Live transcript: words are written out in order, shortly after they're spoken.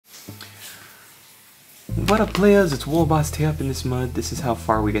What up players, it's Warboss Tear Up in this mud. This is how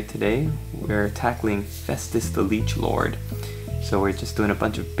far we get today. We're tackling Festus the Leechlord. So we're just doing a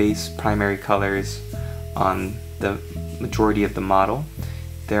bunch of base primary colors on the majority of the model.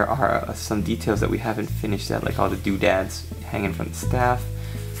 There are some details that we haven't finished yet, like all the doodads hanging from the staff.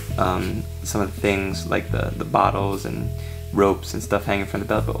 Some of the things like the bottles and ropes and stuff hanging from the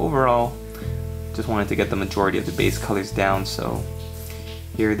belt, but overall just wanted to get the majority of the base colors down, so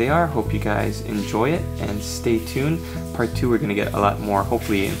here they are. Hope you guys enjoy it and stay tuned. Part 2 we're going to get a lot more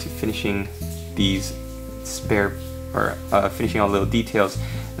hopefully into finishing these finishing all the little details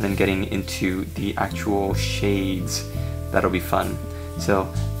and then getting into the actual shades. That'll be fun. So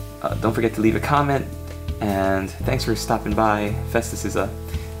don't forget to leave a comment, and thanks for stopping by. Festus is a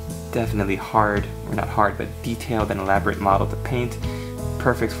definitely hard, or not hard, but detailed and elaborate model to paint.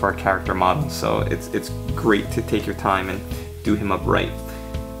 Perfect for a character model, so it's great to take your time and do him up right.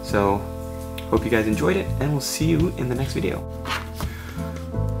 So hope you guys enjoyed it, and we'll see you in the next video.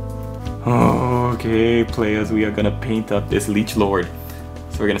 Okay players, we are gonna paint up this Leechlord.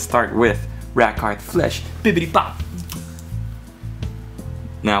 So we're gonna start with Rackheart Flesh, bibbidi bop.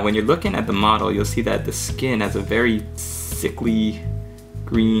 Now when you're looking at the model, you'll see that the skin has a very sickly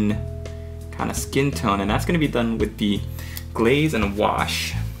green kind of skin tone, and that's gonna be done with the glaze and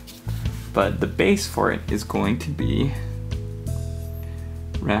wash. But the base for it is going to be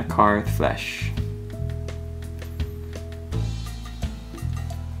Rackheart Flesh.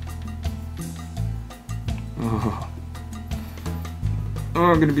 Oh,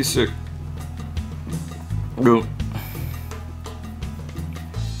 I'm gonna be sick. Go.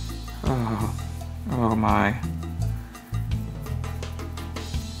 Oh my.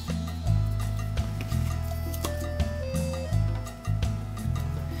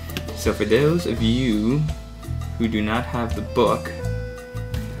 So for those of you who do not have the book,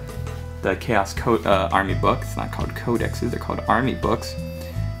 the Chaos Army book, it's not called codexes, they're called army books.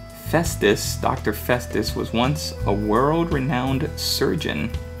 Festus, Dr. Festus, was once a world-renowned surgeon.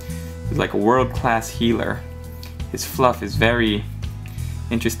 He was like a world-class healer. His fluff is very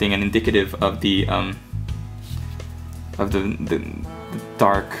interesting and indicative of the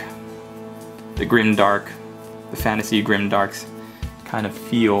dark, the grim dark, the fantasy grim darks kind of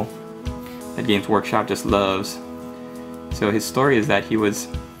feel that Games Workshop just loves. So his story is that he was,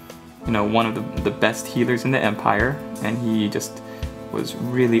 you know, one of the best healers in the Empire, and he just was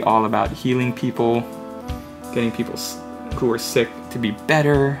really all about healing people, getting people who were sick to be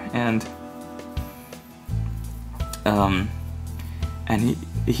better, and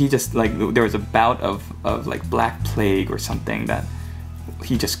he just, like, there was a bout of like Black Plague or something that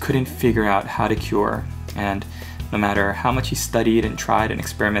he just couldn't figure out how to cure, and no matter how much he studied and tried and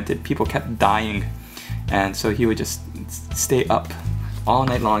experimented, people kept dying, and so he would just stay up all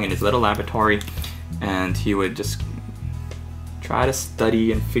night long in his little laboratory, and he would just try to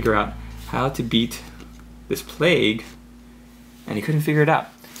study and figure out how to beat this plague, and he couldn't figure it out.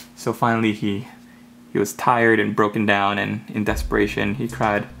 So finally he was tired and broken down, and in desperation he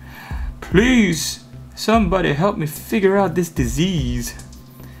cried, "Please, somebody help me figure out this disease."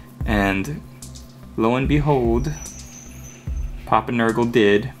 And lo and behold, Papa Nurgle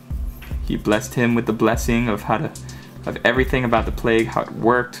did. He blessed him with the blessing of everything about the plague, how it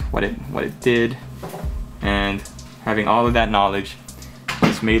worked, what it did, and having all of that knowledge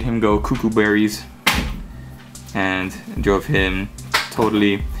just made him go cuckoo berries and drove him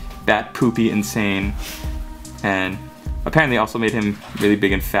totally bat poopy insane, and apparently also made him really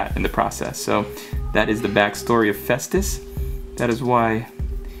big and fat in the process. So that is the backstory of Festus. That is why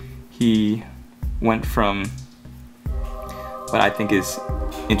he went from what I think is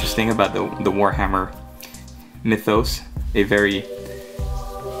interesting about the Warhammer mythos, a very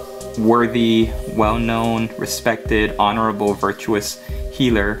worthy, well-known, respected, honorable, virtuous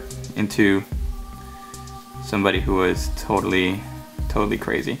healer, into somebody who was totally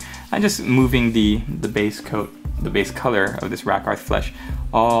crazy. I'm just moving the base coat, the base color of this Rackheart Flesh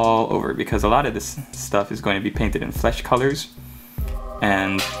all over, because a lot of this stuff is going to be painted in flesh colors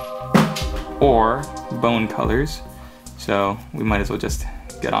or bone colors, so we might as well just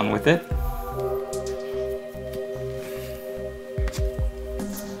get on with it.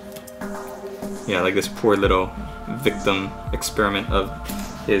 Yeah, like this poor little victim experiment of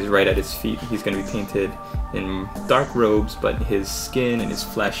his right at his feet. He's going to be painted in dark robes, but his skin and his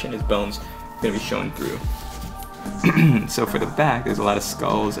flesh and his bones are going to be showing through. So for the back, there's a lot of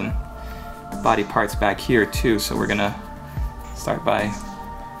skulls and body parts back here too, so we're going to start by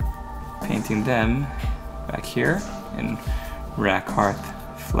painting them back here in Rackheart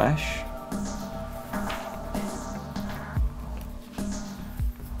Flesh.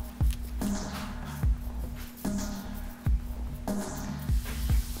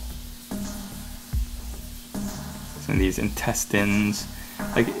 and these intestines.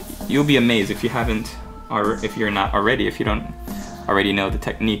 Like, you'll be amazed if you haven't, or if you're not already, if you don't already know the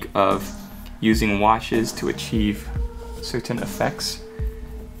technique of using washes to achieve certain effects.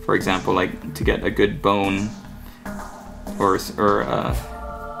 For example, like to get a good bone, or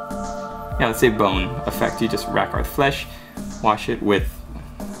yeah, let's say bone effect, you just rack our flesh, wash it with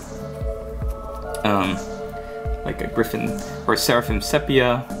like a Griffin or Seraphim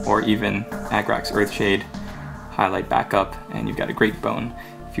Sepia, or even Agrax Earthshade, highlight back up, and you've got a great bone.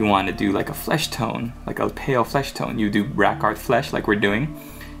 If you want to do like a flesh tone, like a pale flesh tone, you do rack art flesh like we're doing,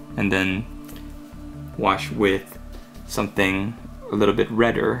 and then wash with something a little bit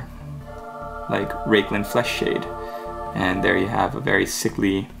redder, like Rakeland Flesh Shade, and there you have a very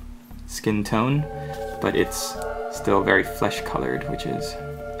sickly skin tone, but it's still very flesh colored, which is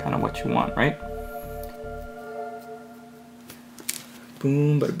kind of what you want, right?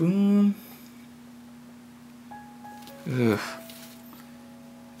 Boom, bada boom. Ugh.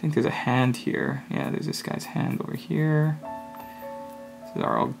 I think there's a hand here. Yeah, there's this guy's hand over here. These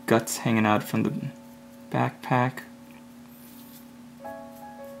are all guts hanging out from the backpack.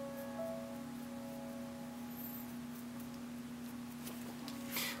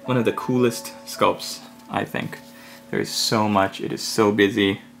 One of the coolest sculpts, I think. There is so much, it is so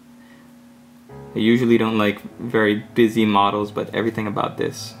busy. I usually don't like very busy models, but everything about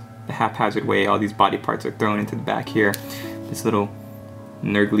this, the haphazard way all these body parts are thrown into the back here, this little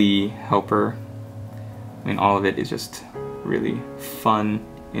nurgly helper, I mean, all of it is just really fun,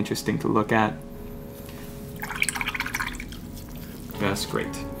 interesting to look at. That's great.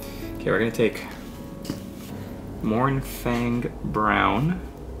 Okay, we're gonna take Mornfang Brown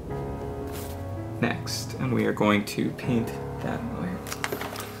next, and we are going to paint that way.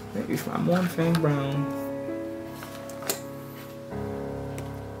 Use my Mornfang Brown.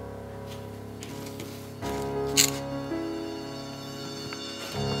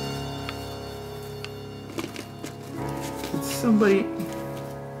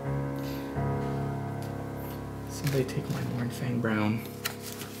 Somebody take my Mornfang Brown.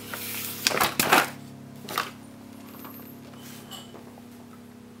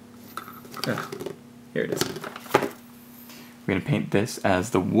 Ah, here it is. We're gonna paint this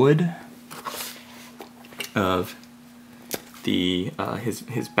as the wood of the his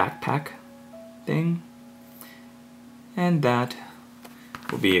backpack thing, and that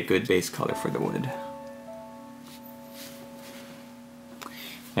will be a good base color for the wood.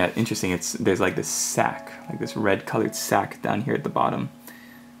 Yeah, interesting. There's like this sack, like this red colored sack down here at the bottom,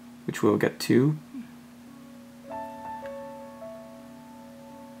 which we'll get to.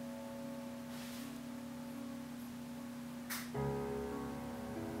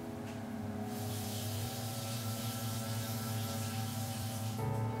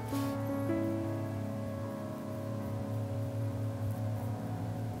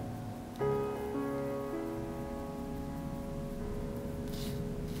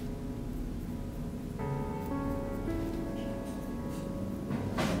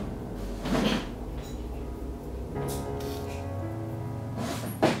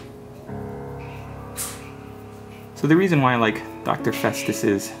 So the reason why I like Dr.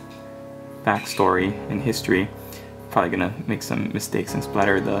 Festus's backstory and history, probably gonna make some mistakes and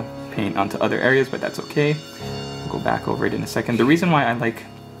splatter the paint onto other areas, but that's okay. We'll go back over it in a second. The reason why I like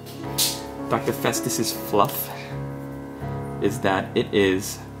Dr. Festus's fluff is that it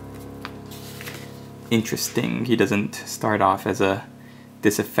is interesting. He doesn't start off as a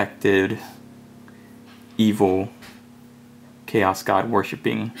disaffected, evil, chaos god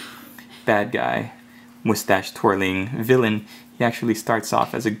worshipping bad guy, mustache twirling villain. He actually starts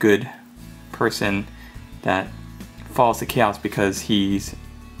off as a good person that falls to chaos because he's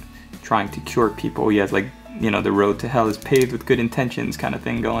trying to cure people. He has, like, you know, the road to hell is paved with good intentions kind of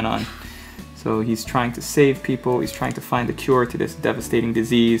thing going on. So he's trying to save people, he's trying to find a cure to this devastating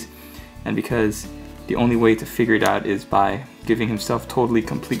disease, and because the only way to figure it out is by giving himself totally,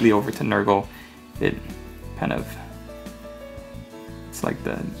 completely over to Nurgle, it kind of, it's like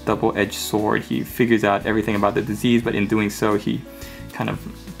the double-edged sword. He figures out everything about the disease, but in doing so he kind of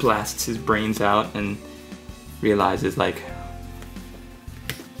blasts his brains out and realizes, like,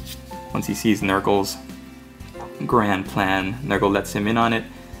 once he sees Nurgle's grand plan, Nurgle lets him in on it,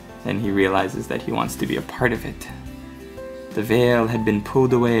 and he realizes that he wants to be a part of it. The veil had been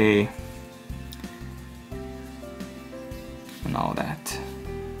pulled away, and all that.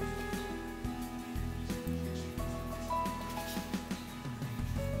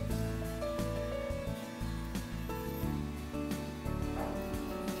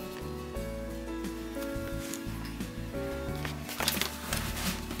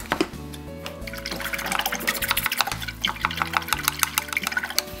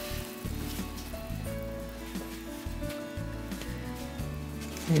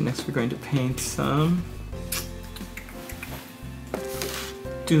 Okay, next we're going to paint some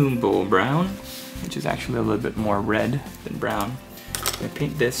Doom Bowl Brown, which is actually a little bit more red than brown. I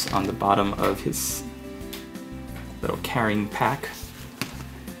paint this on the bottom of his little carrying pack,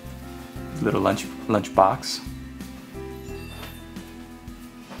 his little lunch box.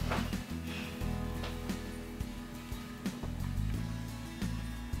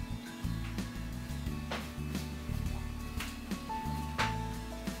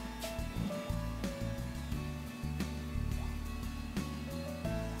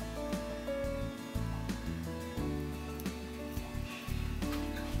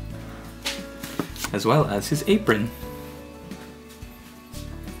 As well as his apron.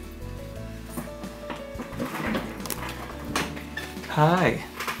 Hi.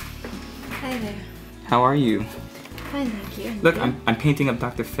 Hi there. How are you? Fine, thank you. Look, I'm painting up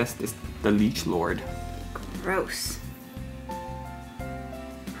Dr. Festus the Leechlord. Gross.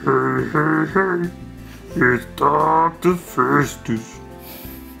 Hey, it's Dr. Festus.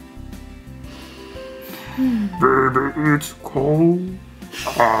 Baby, it's cold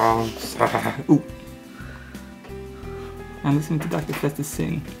outside. Ooh. I'm listening to Dr. Festus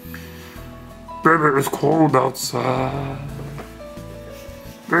sing. Baby, it's cold outside.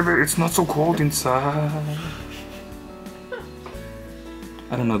 Baby, it's not so cold inside.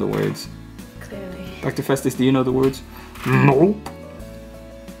 I don't know the words. Clearly. Dr. Festus, do you know the words? Nope.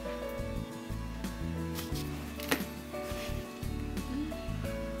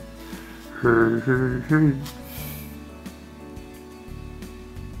 Hey.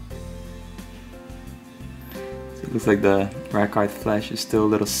 So it looks like the Rakarth flesh is still a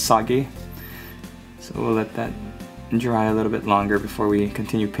little soggy. So we'll let that dry a little bit longer before we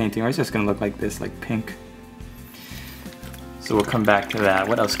continue painting, or it's just gonna look like this, like pink. So we'll come back to that.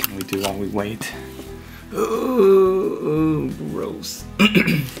 What else can we do while we wait? Oh, gross.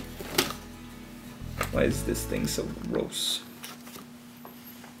 Why is this thing so gross?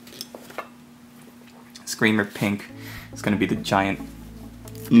 Screamer pink is gonna be the giant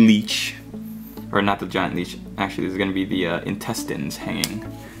leech. Or not the giant leech, actually there's gonna be the intestines hanging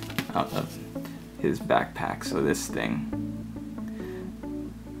out of his backpack. So this thing.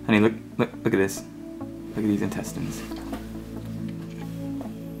 Honey, look at this. Look at these intestines.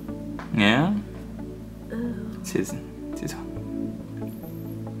 Yeah? It's his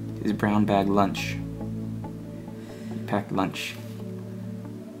brown bag lunch. Packed lunch.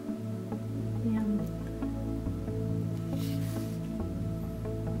 Yum.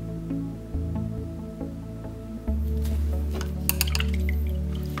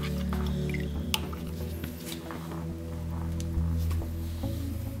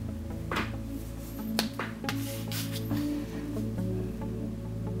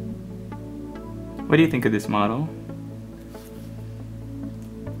 What do you think of this model?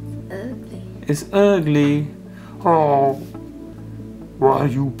 Ugly. It's ugly. Oh, why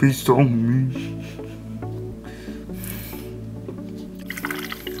you be so mean?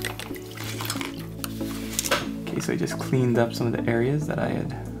 Okay, so I just cleaned up some of the areas that I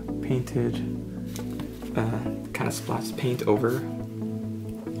had painted, kind of splotched paint over.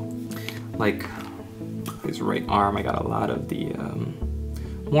 Like his right arm, I got a lot of the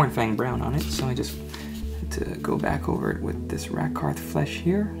Mornfang brown on it, so I just had to go back over it with this Rakarth flesh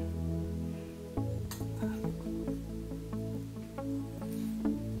here.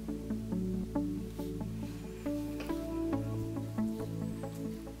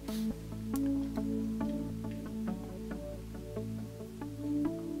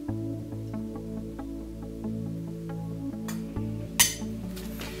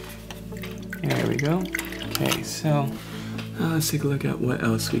 There we go. Okay, so let's take a look at what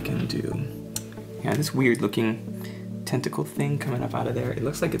else we can do. Yeah, this weird looking tentacle thing coming up out of there. It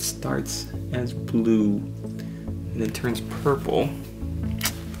looks like it starts as blue and then turns purple.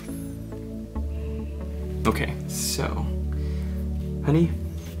 Okay, so, honey,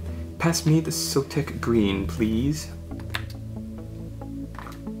 pass me the Sotek green, please.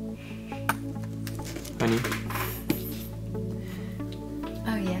 Honey.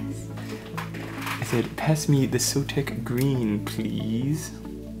 Oh, yes. I said, pass me the Sotek green, please.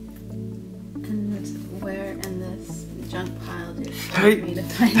 And where in this junk pile do you Hey, want me to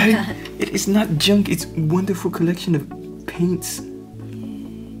find hey, that? it is not junk, it's a wonderful collection of paints. I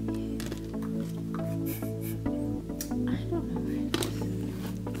don't know where it is.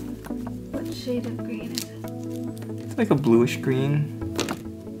 What shade of green is it? It's like a bluish green.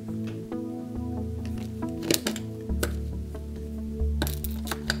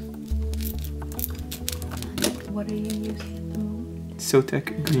 What are you using at the moment?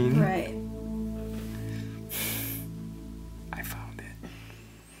 Sotek green. Right. I found it.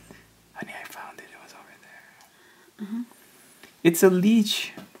 It's a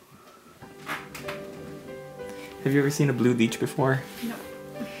leech. Have you ever seen a blue leech before? No.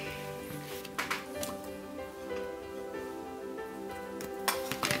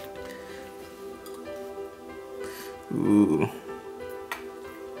 Ooh.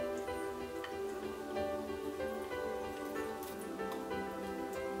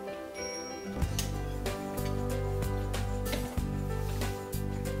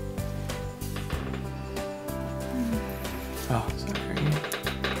 Oh, sorry.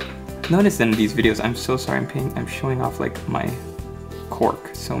 Notice in these videos, I'm so sorry, I'm showing off like my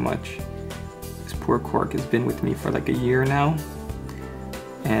cork so much. This poor cork has been with me for like a year now.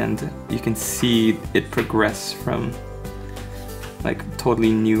 And you can see it progress from like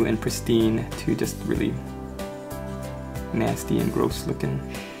totally new and pristine to just really nasty and gross looking.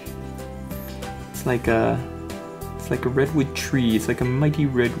 It's like a redwood tree. It's like a mighty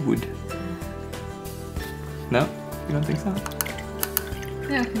redwood. No? You don't think so?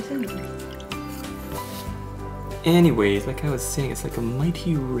 No, continue. Anyways, like I was saying, it's like a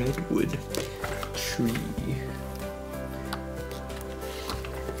mighty redwood tree.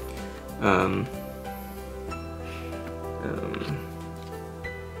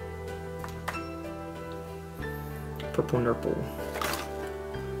 Purple nurple.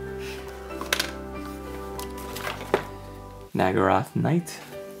 Nagaroth Knight.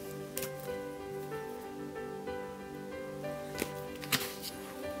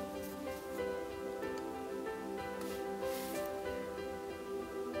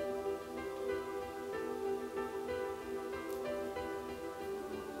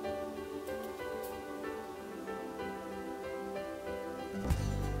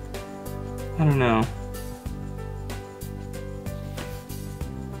 I don't know.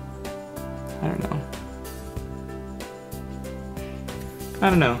 I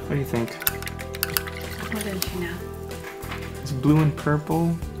don't know. What do you think? What don't you know? It's blue and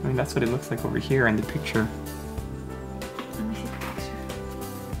purple. I mean, that's what it looks like over here in the picture. Let me see the picture.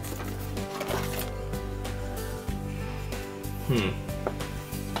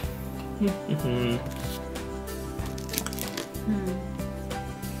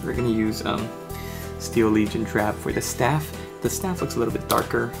 We're gonna use Steel Legion Drab for the staff. The staff looks a little bit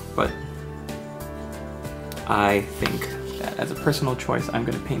darker, but I think that as a personal choice, I'm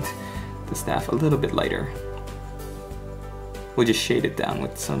gonna paint the staff a little bit lighter. We'll just shade it down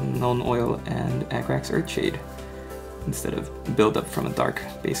with some Nuln Oil and Agrax Earthshade instead of build up from a dark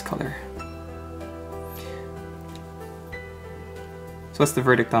base color. So what's the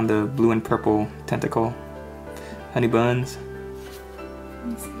verdict on the blue and purple tentacle? Honey buns? Let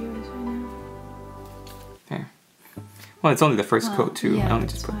me see yours right now. There. Well, it's only the first coat too. Yeah, I only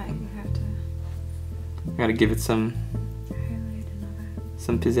just put. why you have to Gotta give it some highlight another.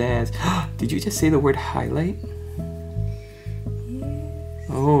 some pizzazz. Did you just say the word highlight? Yes.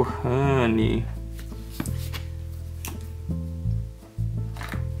 Oh, honey.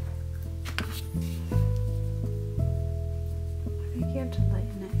 I think you have to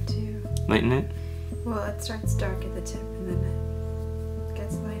lighten it too. Lighten it? Well, it starts dark at the tip and then it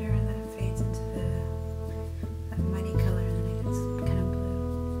gets lighter and then it fades into that mighty color and then it gets kind of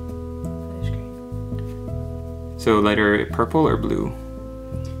blue. Bluish green. So lighter purple or blue?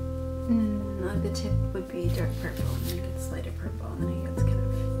 No, the tip would be dark purple and then it gets lighter purple and then it gets kind of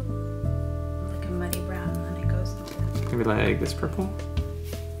like a muddy brown and then it goes into Maybe like this purple?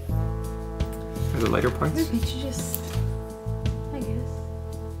 Or the lighter parts? maybe you just, I guess,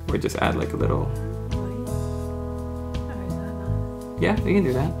 Or just add like a little... white. Or is that not? Yeah, we can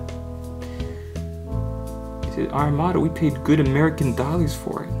do that. This is our motto. We paid good American dollars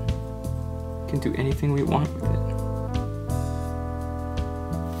for it. We can do anything we want with it.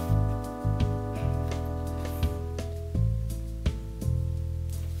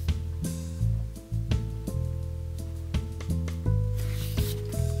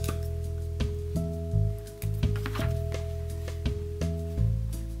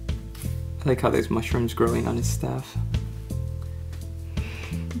 I like how there's mushrooms growing on his staff.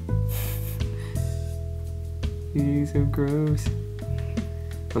 Ew, so gross.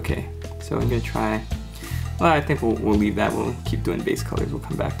 Okay, so I'm gonna try. Well, I think we'll leave that. We'll keep doing base colors. We'll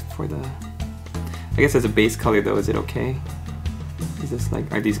come back for the. I guess as a base color though, is it okay? Is this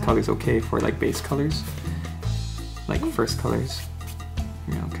like, are these colors okay for like base colors? Like first colors?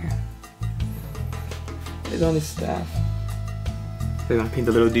 Yeah, okay. It's on his staff. So we're gonna paint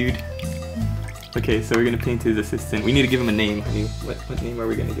the little dude. Okay, so we're gonna paint his assistant. We need to give him a name. Honey. What name are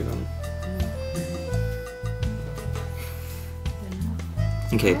we gonna give him?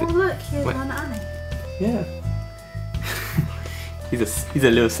 Okay. Oh look, he has what? one eye. Yeah. he's a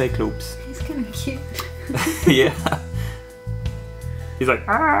little cyclops. He's kind of cute. Yeah. He's like,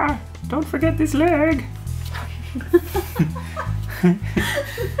 ah, don't forget this leg.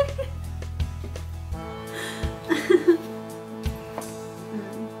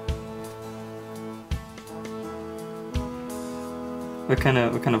 What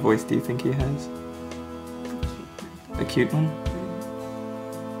kind of voice do you think he has? A cute one?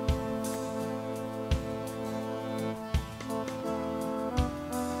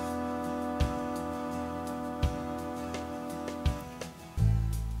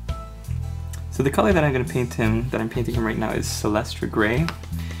 So the color that I'm going to paint him, that I'm painting him right now, is Celestra Gray.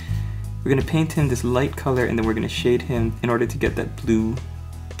 We're going to paint him this light color, and then we're going to shade him in order to get that blue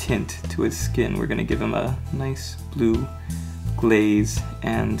tint to his skin. We're going to give him a nice blue glaze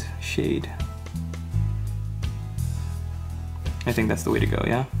and shade. I think that's the way to go,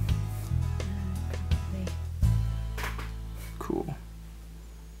 yeah? Cool.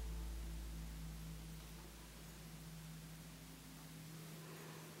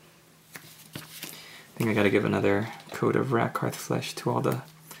 I think I gotta give another coat of Rakarth flesh to all the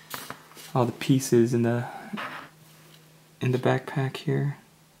pieces in the backpack here.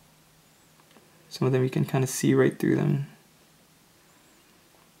 Some of them you can kind of see right through them.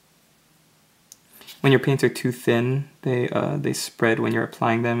 When your paints are too thin, they spread when you're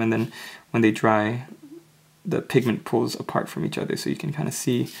applying them, and then when they dry, the pigment pulls apart from each other, so you can kind of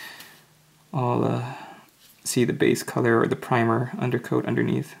see see the base color or the primer undercoat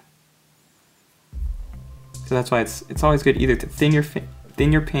underneath. So that's why it's always good either to thin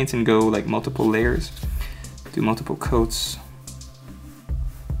your paints and go like multiple layers, do multiple coats.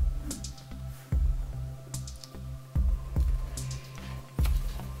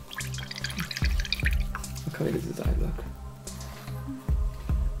 What color does his eye look?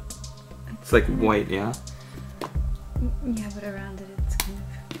 It's like white, yeah? Yeah, but around it it's kind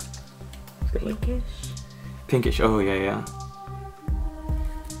of pinkish. Pinkish, oh yeah.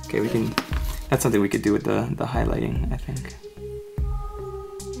 Okay, we can. That's something we could do with the highlighting, I think.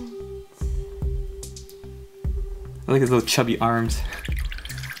 I like his little chubby arms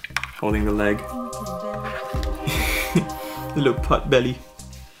holding the leg. The little pot belly.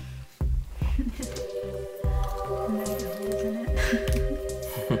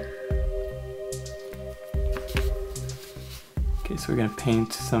 Okay, so we're gonna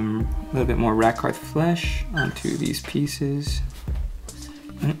paint a little bit more Rakarth flesh onto these pieces.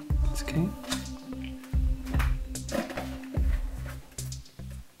 That's okay.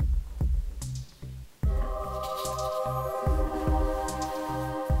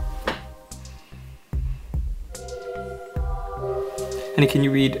 Honey, can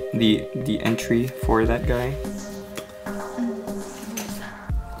you read the entry for that guy?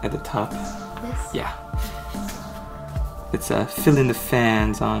 At the top. This? Yeah. It's fill in the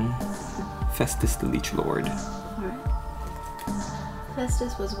fans on Festus the Leechlord. Alright.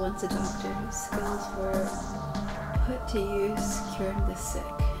 Festus was once a doctor whose skills were put to use curing the sick.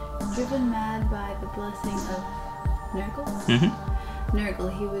 Driven mad by the blessing of Nurgle? Nurgle,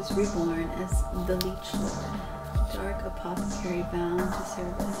 he was reborn as the Leechlord, dark apothecary bound to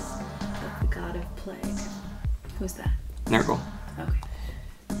service of the god of plague. Who's that? Nurgle. Okay.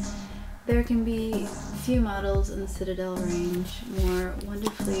 There can be few models in the Citadel range more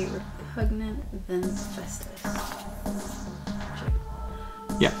wonderfully repugnant than Festus.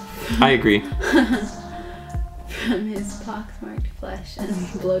 Yeah, I agree. From his pox-marked flesh and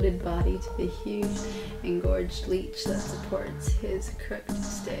bloated body to the huge engorged leech that supports his crooked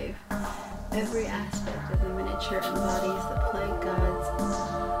stave, every aspect of the miniature embodies the plague god's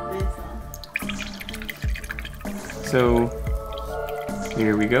mantle. So,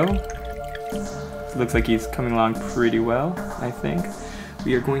 here we go. It looks like he's coming along pretty well, I think.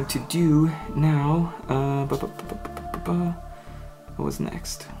 We are going to do now, what was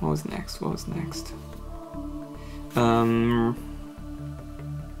next?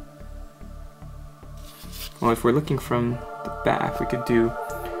 Well, if we're looking from the back, we could do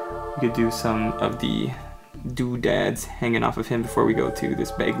some of the doodads hanging off of him before we go to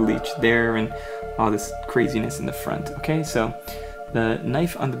this big leech there and all this craziness in the front. Okay, so the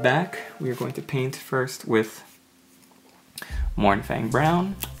knife on the back we are going to paint first with Mournfang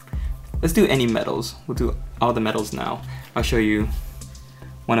Brown. Let's do any metals. We'll do all the metals now. I'll show you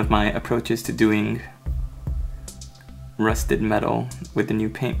one of my approaches to doing rusted metal with the new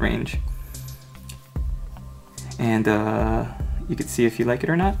paint range. And you can see if you like it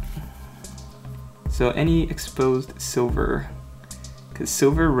or not. So any exposed silver, because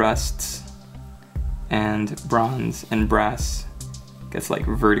silver rusts and bronze and brass gets like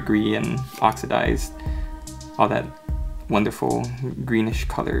verdigris and oxidized, all that wonderful greenish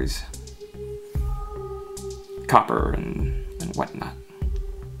colors. copper and whatnot.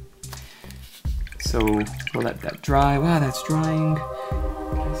 So we'll let that dry. Wow, that's drying.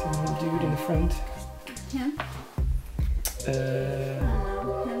 Can I see the little dude in the front? Him? I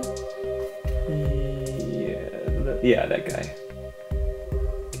don't know. Him? Yeah, that guy.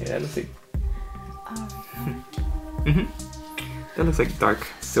 Okay, that looks like. That looks like dark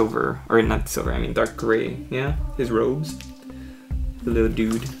silver, or not silver. I mean dark gray. Yeah, his robes. The little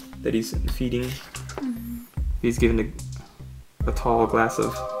dude that he's feeding. He's given a tall glass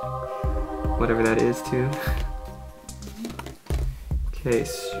of whatever that is too. Okay,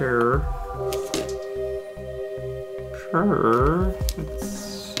 sure.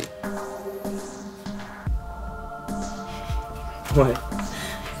 What?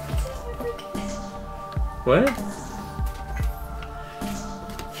 What?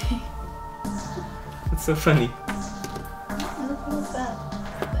 What's so funny? What's that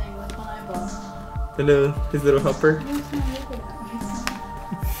thing with one eyeball? His little helper. Who's not looking at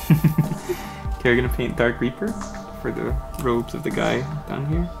me? Okay, we're gonna paint Dark Reaper for the robes of the guy down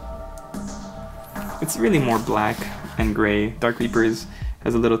here. It's really more black and gray. Dark Reaper has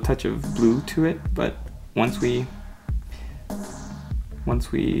a little touch of blue to it, but once we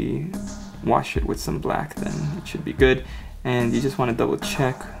wash it with some black, then it should be good. And you just want to double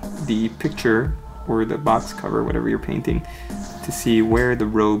check the picture or the box cover, whatever you're painting, to see where the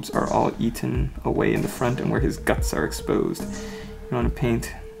robes are all eaten away in the front and where his guts are exposed.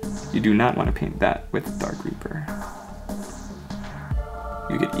 You do not want to paint that with Dark Reaper.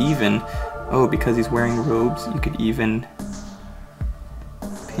 You could even, because he's wearing robes, you could even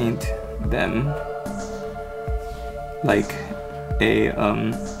paint them like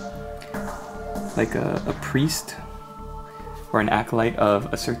a priest or an acolyte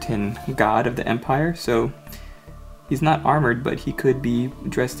of a certain god of the empire. So he's not armored, but he could be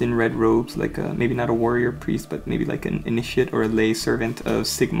dressed in red robes, like maybe not a warrior priest, but maybe like an initiate or a lay servant of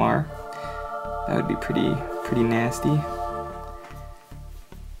Sigmar. That would be pretty nasty.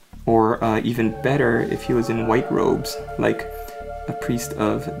 Or even better if he was in white robes, like a priest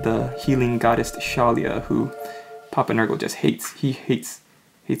of the healing goddess Shalia, who Papa Nurgle just hates. He hates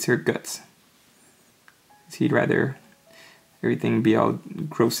her guts. He'd rather everything be all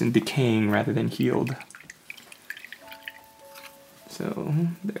gross and decaying rather than healed. So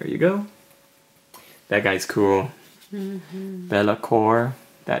there you go. That guy's cool. Be'lakor.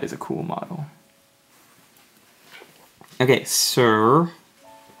 That is a cool model. Okay, So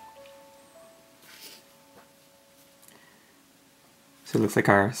it looks like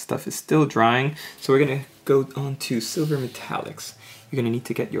our stuff is still drying. So we're gonna go on to silver metallics. You're gonna need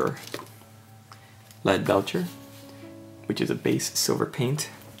to get your lead belcher, which is a base silver paint.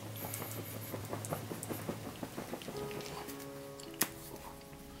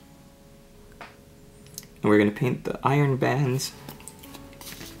 And we're gonna paint the iron bands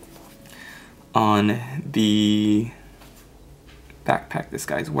on the backpack this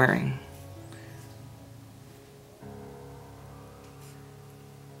guy's wearing.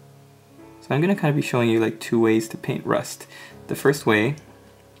 So I'm gonna kind of be showing you like two ways to paint rust. The first way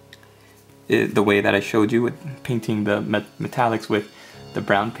is the way that I showed you with painting the metallics with the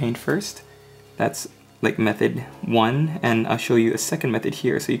brown paint first. That's like method 1, and I'll show you a second method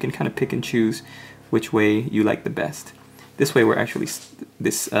here so you can kind of pick and choose which way you like the best. This way we're actually,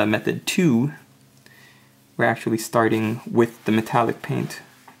 method 2, we're actually starting with the metallic paint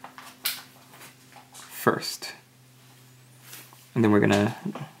first. And then we're gonna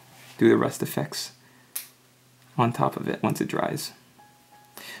do the rust effects on top of it once it dries.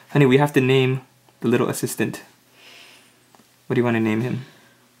 Honey, we have to name the little assistant. What do you want to name him?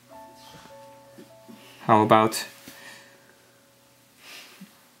 How about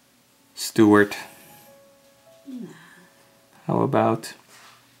Stuart? How about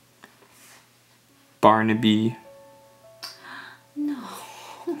Barnaby? No.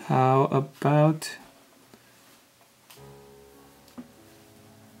 How about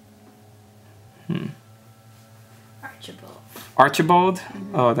Archibald. Archibald?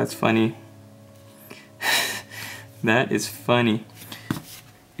 Mm-hmm. Oh, that's funny. That is funny.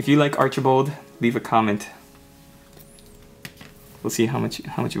 If you like Archibald, leave a comment. We'll see how much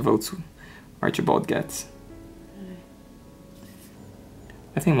votes Archibald gets.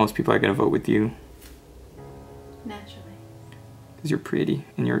 I think most people are gonna vote with you. Naturally. Because you're pretty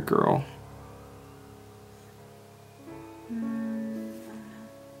and you're a girl.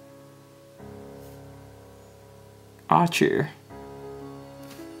 Archer.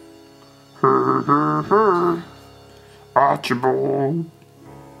 Archibald.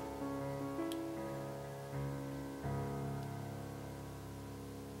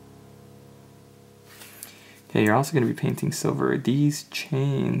 Okay, you're also going to be painting silver. These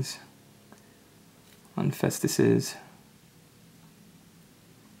chains on Festus's,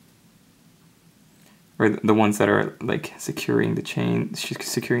 or the ones that are like securing the chain,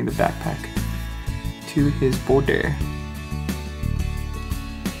 securing the backpack to his border,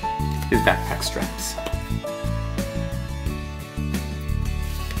 his backpack straps.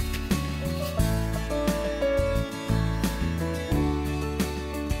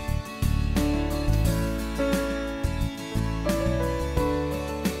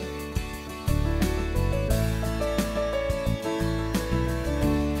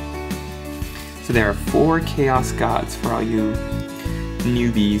 So there are 4 chaos gods for all you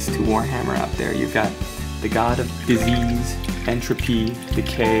newbies to Warhammer out there. You've got the god of disease, entropy,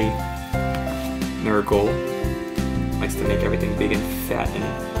 decay, Nurgle. Likes to make everything big and fat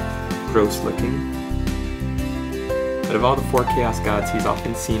and gross looking. But of all the 4 chaos gods, he's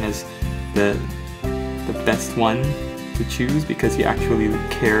often seen as the best one to choose because he actually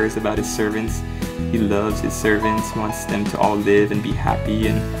cares about his servants. He loves his servants, he wants them to all live and be happy,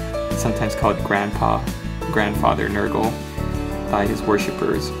 and sometimes called grandfather Nurgle by his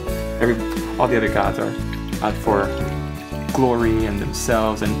worshippers. All the other gods are out for glory and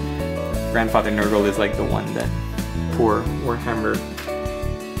themselves, and Grandfather Nurgle is like the one that poor Warhammer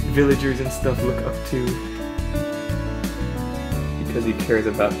villagers and stuff look up to because he cares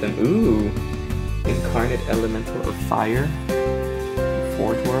about them. Ooh, incarnate elemental of fire,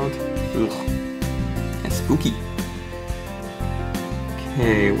 Forge World. Ugh, and spooky.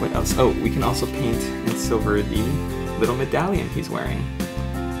 Okay, what else? Oh, we can also paint in silver the little medallion he's wearing.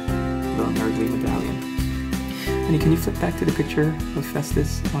 Little nurgling medallion. Honey, can you flip back to the picture of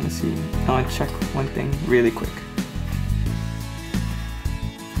Festus? I want to see. I want to check one thing really quick.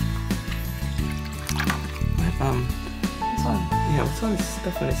 What's all this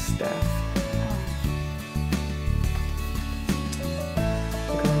stuff on his staff?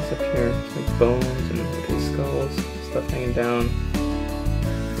 Look at all this up here. It's like bones and look at his skulls, stuff hanging down.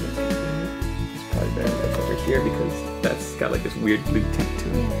 Probably better like over here because that's got like this weird blue tint to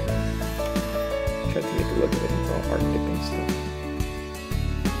it. Tried to make it look like it's all Arctic and stuff.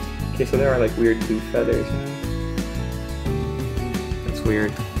 Okay, so there are like weird blue feathers now. That's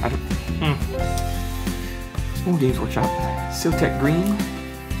weird. I don't. Oh, Games Workshop. Siltec green.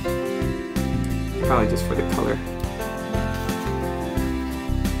 Probably just for the color.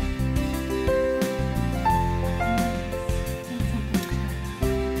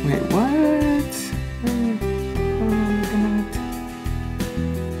 Wait, what?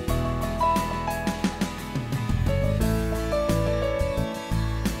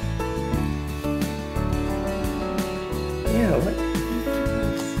 Yeah, what?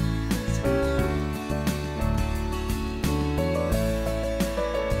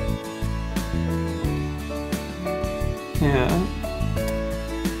 Yeah.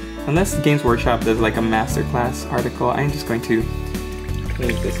 Unless Games Workshop does like a masterclass article, I'm just going to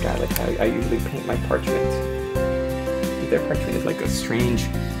paint this guy like how I usually paint my parchment. Their parchment is like a strange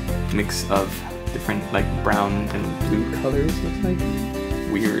mix of different like brown and blue colors, looks like.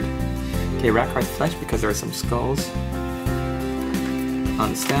 Weird. Okay, Rakarth's flesh because there are some skulls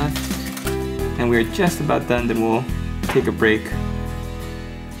on the staff. And we're just about done, then we'll take a break.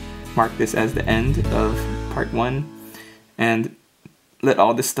 Mark this as the end of part 1 and let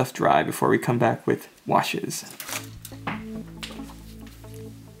all this stuff dry before we come back with washes.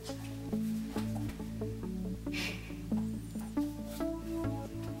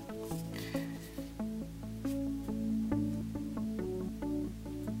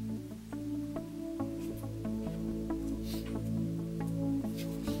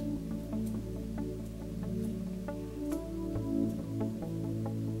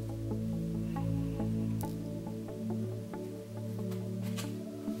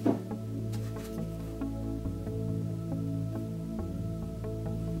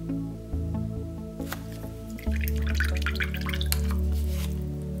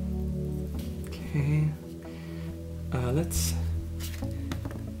 Let's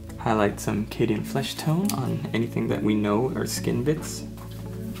highlight some Cadian flesh tone on anything that we know are skin bits.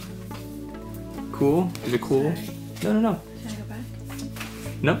 Cool? Is it cool? Sorry. No. Should I go back?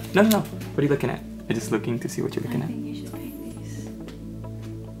 No. What are you looking at? I'm just looking to see what you're looking I think you should paint these. at.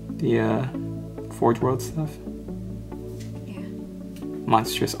 The Forge World stuff? Yeah.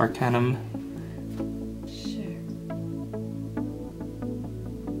 Monstrous Arcanum. Sure.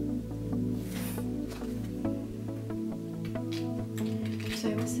 So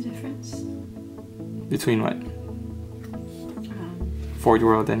what's the difference? Between what? Forge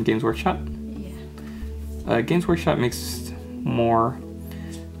World and Games Workshop? Yeah. Games Workshop makes more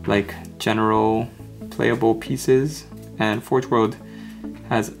like general playable pieces, and Forge World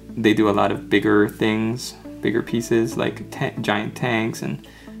they do a lot of bigger things, bigger pieces like giant tanks and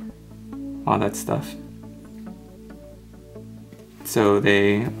all that stuff. So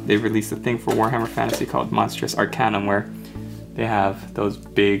they released a thing for Warhammer Fantasy called Monstrous Arcanum, where they have those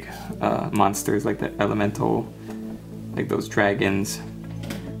big monsters like the elemental, like those dragons,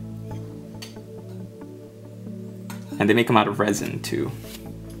 and they make them out of resin too,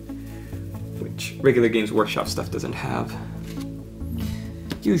 which regular Games Workshop stuff doesn't have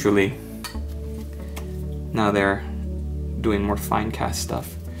usually. Now they're doing more fine cast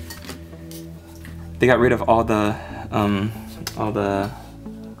stuff. They got rid of all the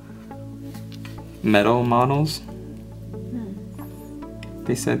metal models.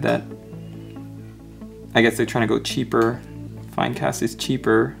 They said that, I guess they're trying to go cheaper. Fine cast is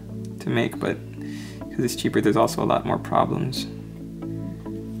cheaper to make, but because it's cheaper, there's also a lot more problems.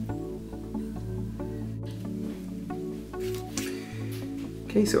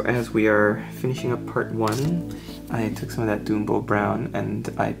 Okay, so as we are finishing up part 1, I took some of that Doombo Brown and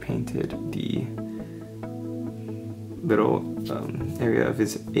I painted the little area of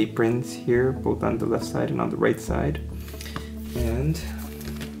his aprons here, both on the left side and on the right side. And,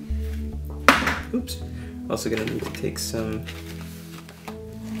 oops, also gonna need to take some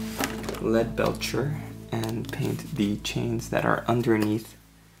lead belcher and paint the chains that are underneath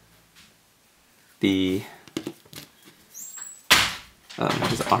the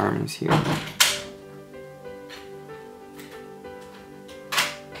his arms here. I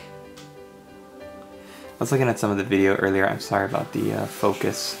was looking at some of the video earlier. I'm sorry about the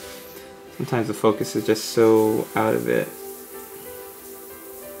focus. Sometimes the focus is just so out of it.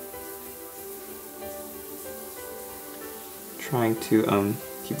 Trying to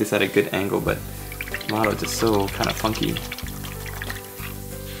keep this at a good angle, but the model is just so kind of funky.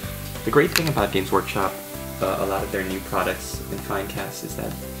 The great thing about Games Workshop, a lot of their new products in Finecast, is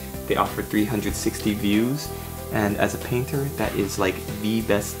that they offer 360 views, and as a painter, that is like the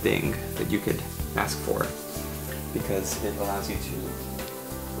best thing that you could ask for, because it allows you to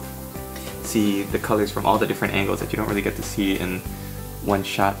see the colors from all the different angles that you don't really get to see in one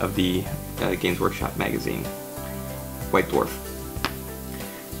shot of the Games Workshop magazine, White Dwarf.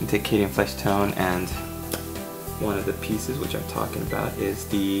 And take Cadian Flesh Tone, and one of the pieces which I'm talking about is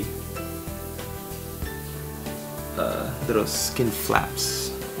the little skin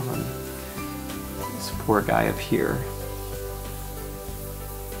flaps on this poor guy up here.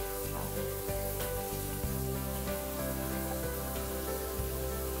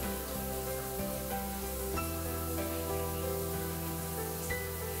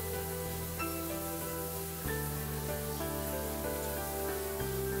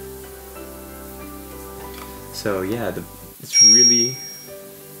 So yeah, it's really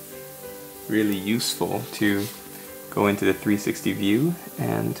useful to go into the 360 view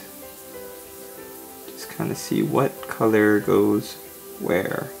and just kind of see what color goes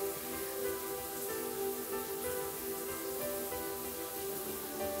where.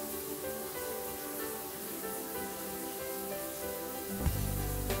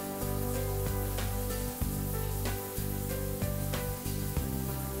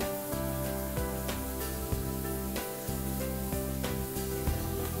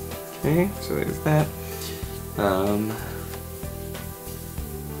 Okay, so there's that.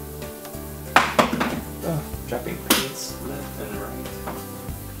 Dropping paints left and right.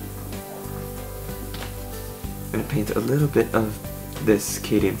 I'm gonna paint a little bit of this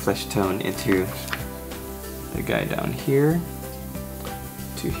Cadian Flesh Tone into the guy down here,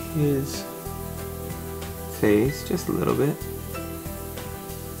 to his face, just a little bit.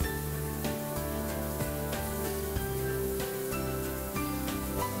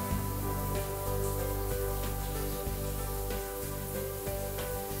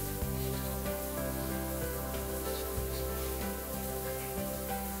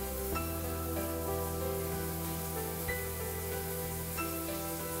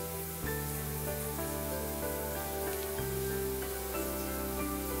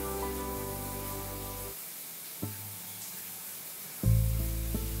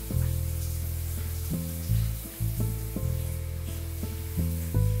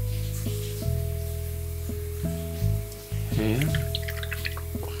 Okay.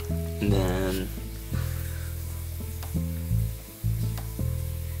 And then,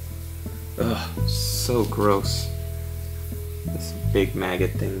 ugh, so gross. This big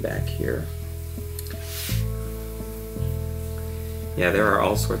maggot thing back here. Yeah, there are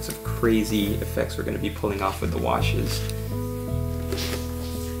all sorts of crazy effects we're going to be pulling off with the washes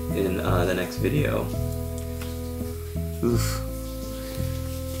in the next video. Oof.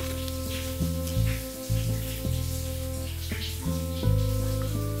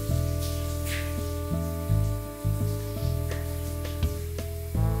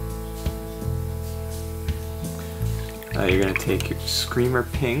 You're going to take your Screamer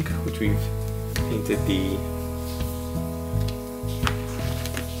Pink, which we've painted the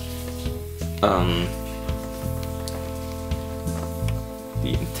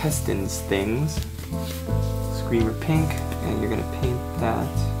intestines things, Screamer Pink, and you're going to paint that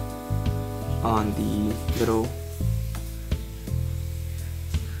on the little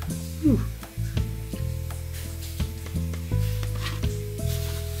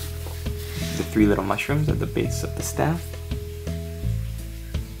the 3 little mushrooms at the base of the staff.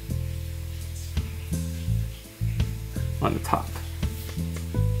 On the top.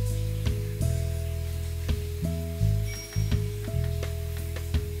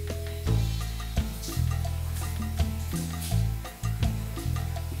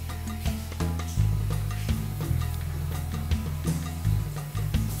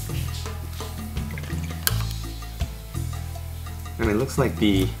 And it looks like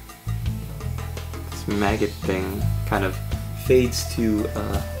this maggot thing kind of fades to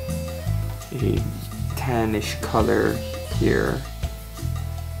a tannish color here.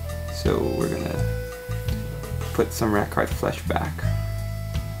 So we're gonna put some Rackard flesh back.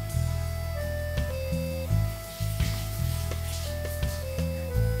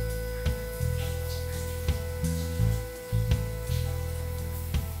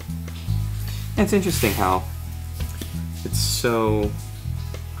 And it's interesting how it's so,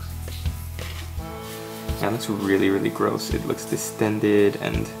 yeah, it looks really, really gross. It looks distended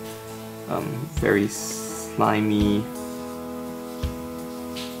and very slimy.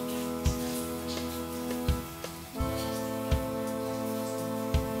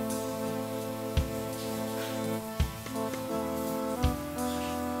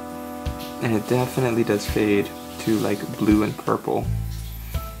 And it definitely does fade to like blue and purple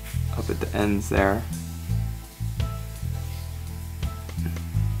up at the ends there.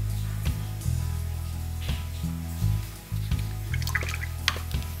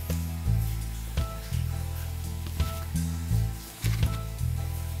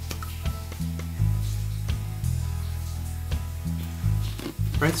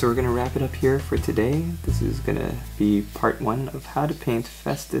 Alright, so we're going to wrap it up here for today. This is going to be part 1 of how to paint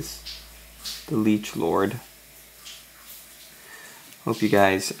Festus the Leechlord. Hope you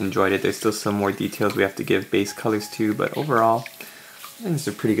guys enjoyed it. There's still some more details we have to give base colors to, but overall, I think it's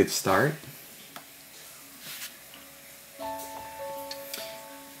a pretty good start.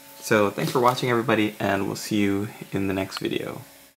 So thanks for watching, everybody, and we'll see you in the next video.